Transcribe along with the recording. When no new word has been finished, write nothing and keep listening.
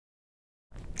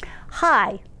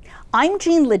Hi, I'm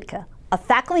Jeanne Liedtka, a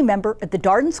faculty member at the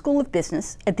Darden School of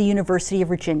Business at the University of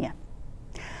Virginia.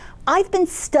 I've been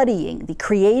studying the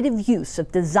creative use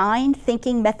of design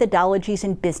thinking methodologies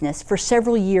in business for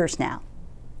several years now.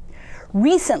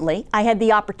 Recently, I had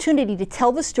the opportunity to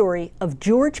tell the story of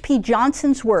George P.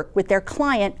 Johnson's work with their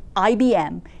client,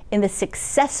 IBM, in the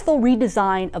successful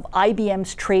redesign of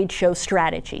IBM's trade show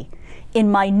strategy in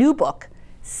my new book,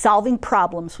 Solving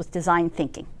Problems with Design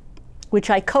Thinking, which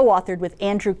I co-authored with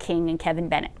Andrew King and Kevin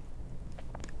Bennett.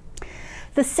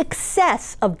 The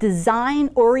success of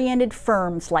design-oriented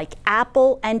firms like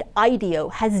Apple and IDEO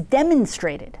has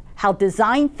demonstrated how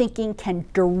design thinking can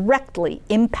directly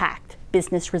impact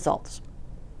business results.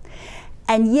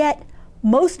 And yet,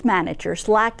 most managers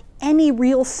lack any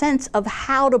real sense of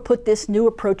how to put this new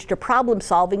approach to problem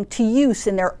solving to use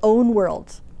in their own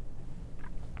worlds.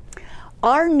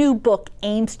 Our new book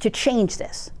aims to change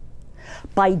this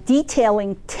by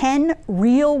detailing 10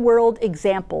 real-world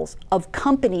examples of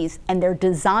companies and their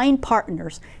design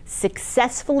partners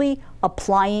successfully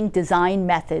applying design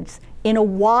methods in a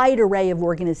wide array of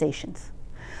organizations.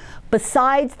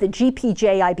 Besides the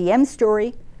GPJ IBM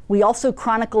story, we also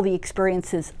chronicle the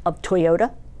experiences of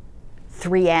Toyota,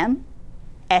 3M,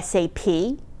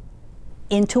 SAP,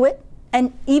 Intuit,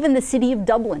 and even the city of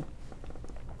Dublin.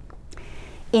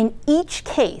 In each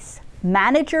case,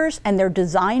 managers and their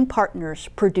design partners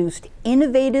produced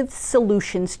innovative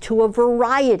solutions to a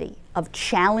variety of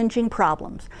challenging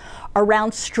problems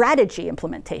around strategy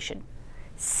implementation,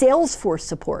 sales force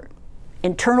support,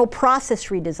 internal process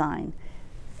redesign,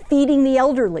 feeding the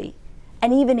elderly,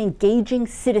 and even engaging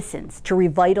citizens to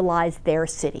revitalize their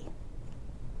city.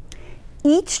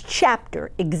 Each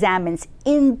chapter examines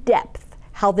in depth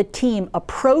how the team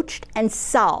approached and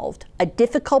solved a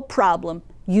difficult problem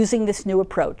using this new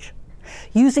approach,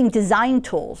 using design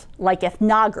tools like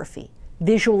ethnography,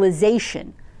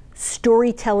 visualization,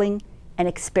 storytelling, and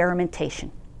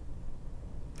experimentation.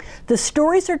 The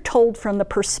stories are told from the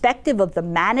perspective of the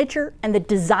manager and the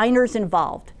designers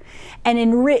involved, and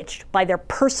enriched by their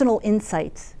personal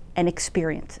insights and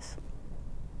experiences.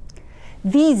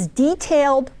 These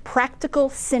detailed, practical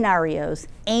scenarios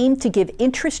aim to give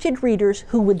interested readers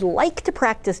who would like to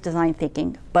practice design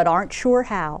thinking but aren't sure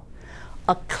how,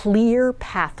 a clear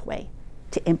pathway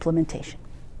to implementation.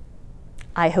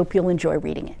 I hope you'll enjoy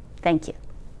reading it. Thank you.